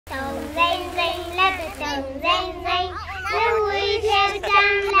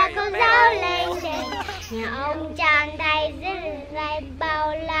cô giáo lên đỉnh. Nhà ông Chan thay rất lại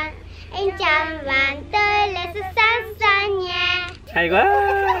bao la. Anh Chan vàng tới lên xuất sắc xa nhà. Hay quá.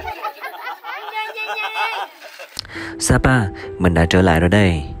 Sapa, mình đã trở lại rồi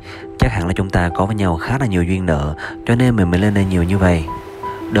đây. Chắc hẳn là chúng ta có với nhau khá là nhiều duyên nợ, cho nên mình mới lên đây nhiều như vậy.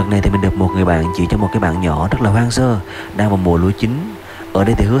 Đợt này thì mình được một người bạn chỉ cho một cái bạn nhỏ rất là hoang sơ, đang vào mùa lúa chín. Ở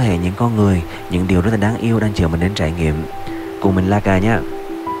đây thì hứa hẹn những con người, những điều rất là đáng yêu đang chờ mình đến trải nghiệm. Cùng mình Chanlacà nhé.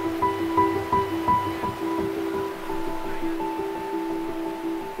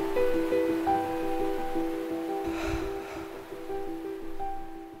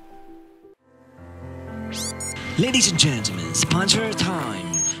 Ladies and gentlemen, sponsor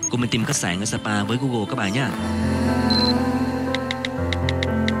time. Cùng mình tìm khách sạn ở Sapa với Google các bạn nhé.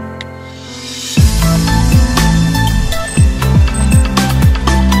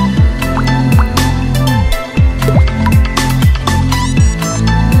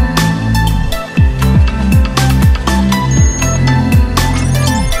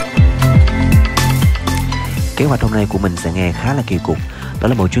 Kế hoạch hôm nay của mình sẽ nghe khá là kỳ cục. Đó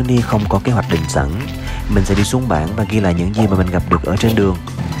là một chuyến đi không có kế hoạch định sẵn. Mình sẽ đi xuống bảng và ghi lại những gì mà mình gặp được ở trên đường.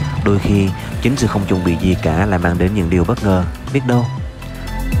 Đôi khi, chính sự không chuẩn bị gì cả lại mang đến những điều bất ngờ, biết đâu.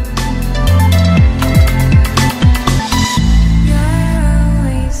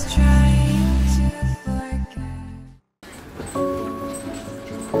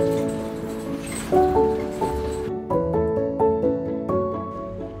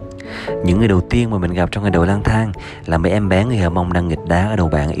 Những người đầu tiên mà mình gặp trong ngày đầu lang thang là mấy em bé người Hờ Mông đang nghịch đá ở đầu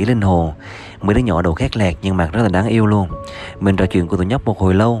bảng Ý Linh Hồ. Mấy đứa nhỏ đầu khét lẹt nhưng mặt rất là đáng yêu luôn. Mình trò chuyện của tụi nhóc một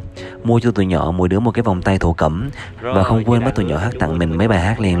hồi lâu, mua cho tụi nhỏ mỗi đứa một cái vòng tay thổ cẩm và không quên bắt tụi nhỏ hát tặng mình mấy bài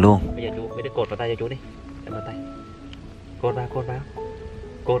hát liền luôn. Bây giờ chú, mấy đứa cột vào tay cho chú đi. Em vào tay. Cột vào, cột vào.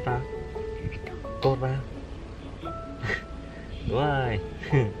 Cột vào. Cột vào. Đúng rồi.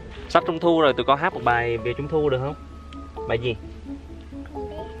 Sắp Trung Thu rồi, tụi con hát một bài về Trung Thu được không? Bài gì?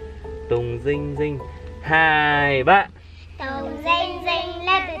 Tùng dinh dinh 2, 3. Tùng dinh dinh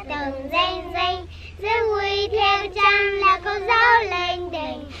là từ tùng dinh dinh, rất vui theo Chan là cô giáo lên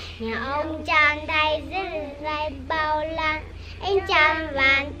đỉnh. Nhà ông Chan thay rất lại bao la. Anh Chan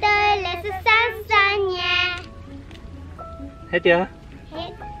vàng tới lên xuất sắc xa nhà. Hết chưa? Hết.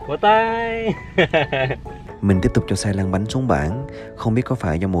 Vỗ tay. Mình tiếp tục cho xe lăn bánh xuống bảng. Không biết có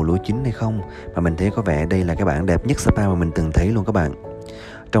phải do mùa lúa chín hay không mà mình thấy có vẻ đây là cái bảng đẹp nhất Sapa mà mình từng thấy luôn các bạn.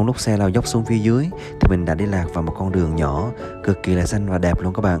 Trong lúc xe lao dốc xuống phía dưới thì mình đã đi lạc vào một con đường nhỏ cực kỳ là xanh và đẹp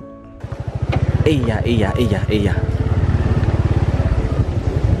luôn các bạn. Ý da.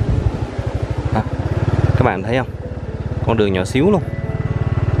 Các bạn thấy không? Con đường nhỏ xíu luôn,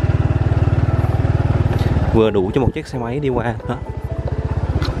 vừa đủ cho một chiếc xe máy đi qua hả?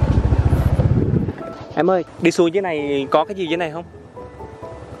 Em ơi, đi xuôi dưới này có cái gì dưới này không?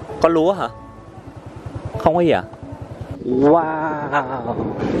 Có lúa hả? Không có gì à? Wow.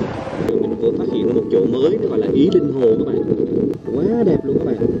 Mình vừa phát hiện ra một chỗ mới nó gọi là Ý Linh Hồ các bạn. Quá đẹp luôn các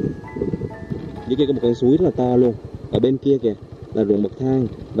bạn. Dưới kia có một con suối rất là to luôn. Ở bên kia kìa là ruộng bậc thang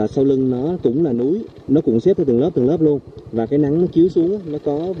và sau lưng nó cũng là núi, nó cũng xếp theo từng lớp luôn. Và cái nắng nó chiếu xuống nó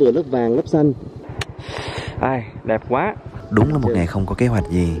có vừa lớp vàng lớp xanh. Ai, đẹp quá. Đúng là một ngày không có kế hoạch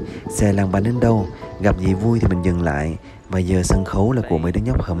gì. Xe lăn bánh đến đâu, gặp gì vui thì mình dừng lại. Và giờ sân khấu là của mấy đứa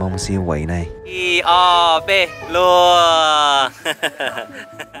nhóc Hờ Mông siêu quậy này.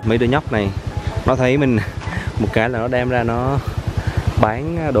 Mấy đứa nhóc này nó thấy mình một cái là nó đem ra nó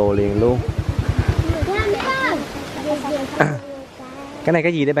bán đồ liền luôn. Cái này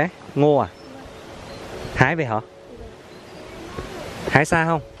cái gì đấy bé? Ngô à? Hái về hả? Hái xa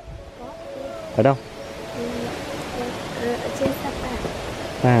không? Ở đâu? Ở trên Sapa.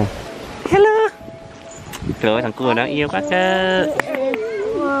 À. Hello. Trời ơi, thằng cua nó yêu quá cơ.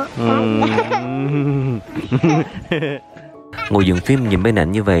 Ngồi dựng phim nhìn bên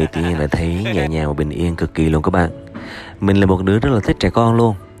ảnh như vậy thì lại thấy nhẹ nhàng và bình yên cực kỳ luôn các bạn. Mình là một đứa rất là thích trẻ con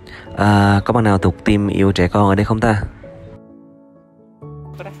luôn. Có bạn nào thuộc team yêu trẻ con ở đây không ta?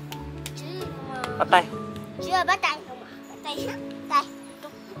 Bắt tay. Chưa bắt tay không ạ? Tay.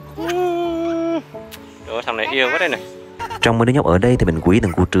 Trời ơi, thằng này yêu quá đây này. Trong mấy đứa nhóc ở đây thì mình quý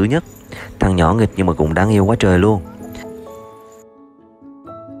thằng cu trứ nhất. Thằng nhỏ nghịch nhưng mà cũng đáng yêu quá trời luôn.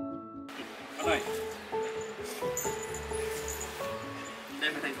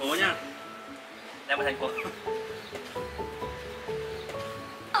 Đem về thành phố nha. Đem về thành phố.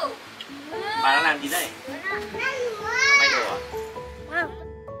 Bà đang làm gì đây? May đồ à?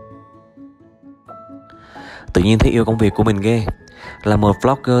 Tự nhiên thấy yêu công việc của mình ghê. Là một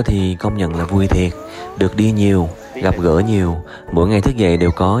vlogger thì công nhận là vui thiệt. Được đi nhiều, gặp gỡ nhiều. Mỗi ngày thức dậy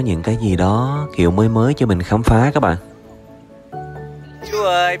đều có những cái gì đó kiểu mới mới cho mình khám phá các bạn. Chú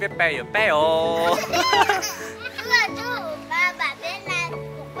ơi, bé bèo béo. Chú, ba bà tên là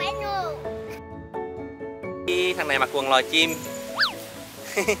một quái nụ. Thằng này mặc quần lò chim.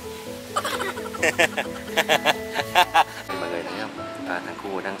 Mọi người thấy không? Thằng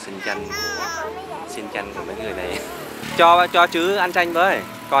cu đang xin chanh của mấy người này. Cho chứ ăn chanh với.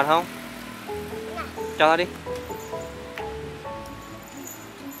 Còn không? Cho nó đi.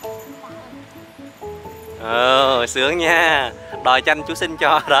 Sướng nha. Đòi chanh chú xin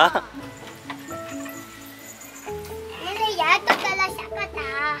cho đó.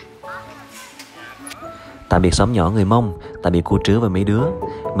 Tạm biệt xóm nhỏ người Mông, tạm biệt cô Trứ và mấy đứa.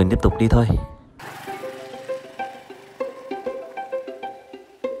 Mình tiếp tục đi thôi.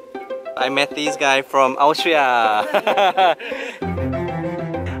 I met this guy from Austria.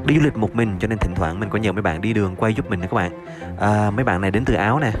 Đi du lịch một mình cho nên thỉnh thoảng mình có nhờ mấy bạn đi đường quay giúp mình đó các bạn. Mấy bạn này đến từ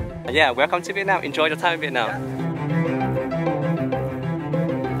Áo nè. Yeah, welcome to Vietnam. Enjoy your time in Vietnam.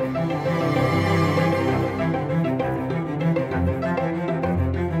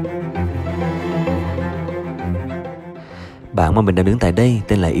 Bạn mà mình đang đứng tại đây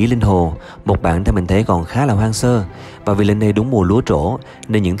tên là Ý Linh Hồ. Một bạn theo mình thấy còn khá là hoang sơ. Và vì lên đây đúng mùa lúa trổ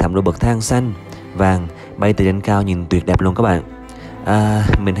nên những thảm đồi bậc thang xanh, vàng bay từ trên cao nhìn tuyệt đẹp luôn các bạn.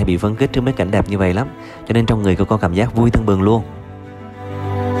 Mình hay bị phấn khích trước mấy cảnh đẹp như vậy lắm, cho nên trong người có cảm giác vui tưng bừng luôn.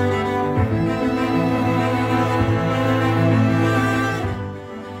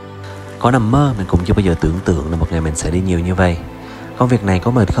 Có nằm mơ mình cũng chưa bao giờ tưởng tượng là một ngày mình sẽ đi nhiều như vậy. Công việc này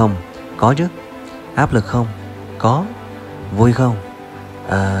có mệt không? Có chứ. Áp lực không? Có. Vui không?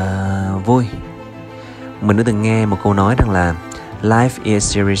 Vui. Mình đã từng nghe một câu nói rằng là Life is a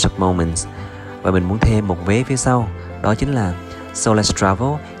series of moments. Và mình muốn thêm một vế phía sau. Đó chính là So let's travel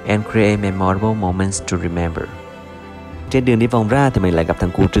and create memorable moments to remember. Trên đường đi vòng ra thì mình lại gặp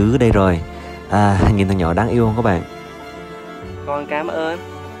thằng cu Trứ đây rồi. Nhìn thằng nhỏ đáng yêu không các bạn? Con cảm ơn.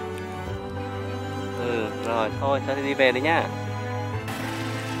 Rồi thôi đi về đi nhá.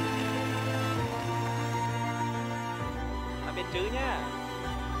 Tạm biệt Trứ nhá.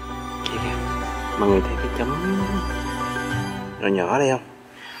 Kìa, mọi người thấy cái chấm nhỏ nhỏ đây không?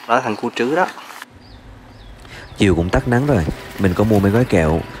 Đó là thằng cu Trứ đó. Chiều cũng tắt nắng rồi, mình có mua mấy gói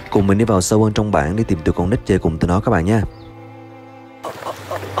kẹo. Cùng mình đi vào sâu hơn trong bản để tìm tụi con nít chơi cùng tụi nó các bạn nha.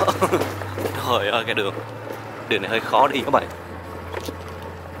 Trời ơi, cái đường này hơi khó đi các bạn.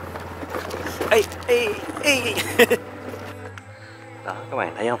 Đó các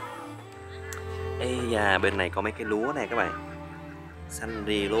bạn thấy không? Ây da, bên này có mấy cái lúa này các bạn, xanh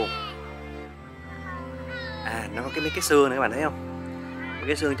rì luôn. Nó có mấy cái xương này các bạn thấy không? Mấy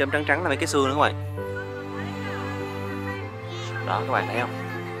cái xương chấm trắng là mấy cái xương nữa các bạn. Đó các bạn thấy không?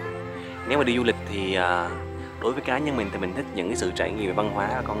 Nếu mà đi du lịch thì đối với cá nhân mình thì mình thích những cái sự trải nghiệm về văn hóa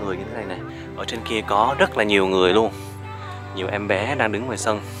và con người như thế này nè. Ở trên kia có rất là nhiều người luôn, nhiều em bé đang đứng ngoài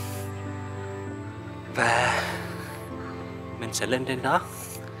sân. Và mình sẽ lên trên đó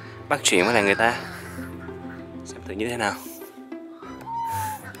bắt chuyện với lại người ta xem thử như thế nào.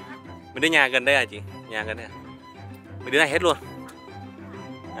 Mình đứa nhà gần đây à chị? Nhà gần đây à? Mình đứa này hết luôn.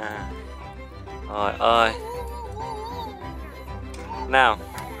 Trời ơi. Nào,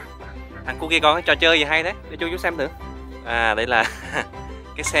 thằng cu kia có cái trò chơi gì hay đấy, để chú xem thử. Đây là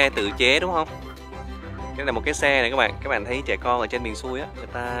cái xe tự chế đúng không? Đây là một cái xe này các bạn thấy trẻ con ở trên miền xuôi á, người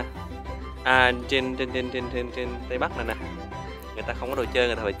ta trên Tây Bắc này nè, người ta không có đồ chơi,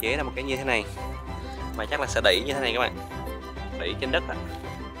 người ta phải chế ra một cái như thế này, mà chắc là sẽ đẩy như thế này các bạn, đẩy trên đất á,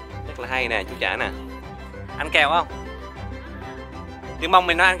 rất là hay nè. Chú Trả nè, ăn kẹo không? Tiếng Mông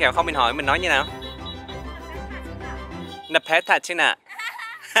mình nói ăn kẹo không, mình hỏi mình nói như nào? Nập hết thật chứ nè.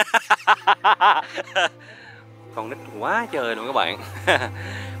 Con nít quá trời luôn các bạn.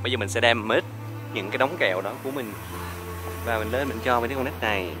 Bây giờ mình sẽ đem hết những cái đống kẹo đó của mình và mình lên mình cho mấy đứa con nít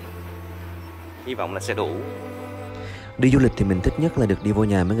này, hy vọng là sẽ đủ. Đi du lịch thì mình thích nhất là được đi vô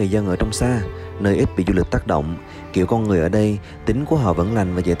nhà mấy người dân ở trong xa, nơi ít bị du lịch tác động. Kiểu con người ở đây tính của họ vẫn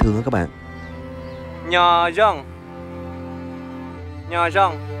lành và dễ thương đó các bạn. Nhỏ rong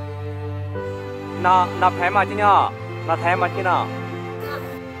nó phải mà chứ nhỏ, nó thấy mà chứ nó.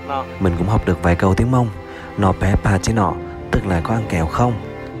 Mình cũng học được vài câu tiếng Mông. Nó bé pa chứ nọ tức là có ăn kẹo không,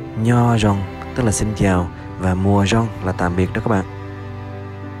 nho rong tức là xin chào, và mùa rong là tạm biệt đó các bạn.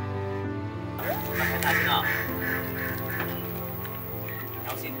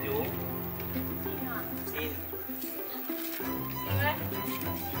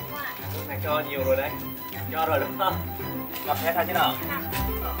 Cho nhiều rồi đấy, cho rồi đúng không? Gặp hết ra chứ nào?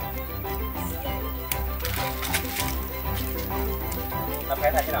 Gặp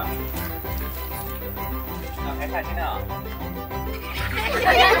hết ra chứ nào? Gặp hết ra chứ nào?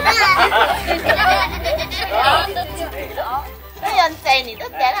 Bây giờ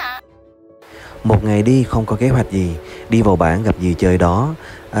Một ngày đi không có kế hoạch gì, đi vào bản gặp gì chơi đó,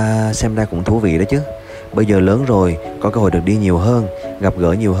 xem ra cũng thú vị đó chứ. Bây giờ lớn rồi, có cơ hội được đi nhiều hơn, gặp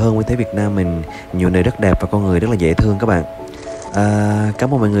gỡ nhiều hơn mới thấy Việt Nam mình nhiều nơi rất đẹp và con người rất là dễ thương các bạn.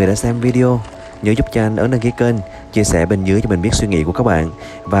 Cảm ơn mọi người đã xem video. Nhớ giúp Chan ấn đăng ký kênh, chia sẻ bên dưới cho mình biết suy nghĩ của các bạn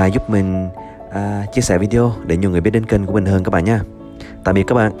và giúp mình chia sẻ video để nhiều người biết đến kênh của mình hơn các bạn nha. Tạm biệt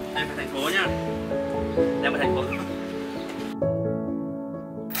các bạn. Em về thành phố nha. Em về thành phố.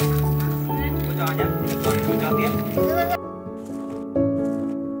 Cô cho nhé. Cô cho tiếp.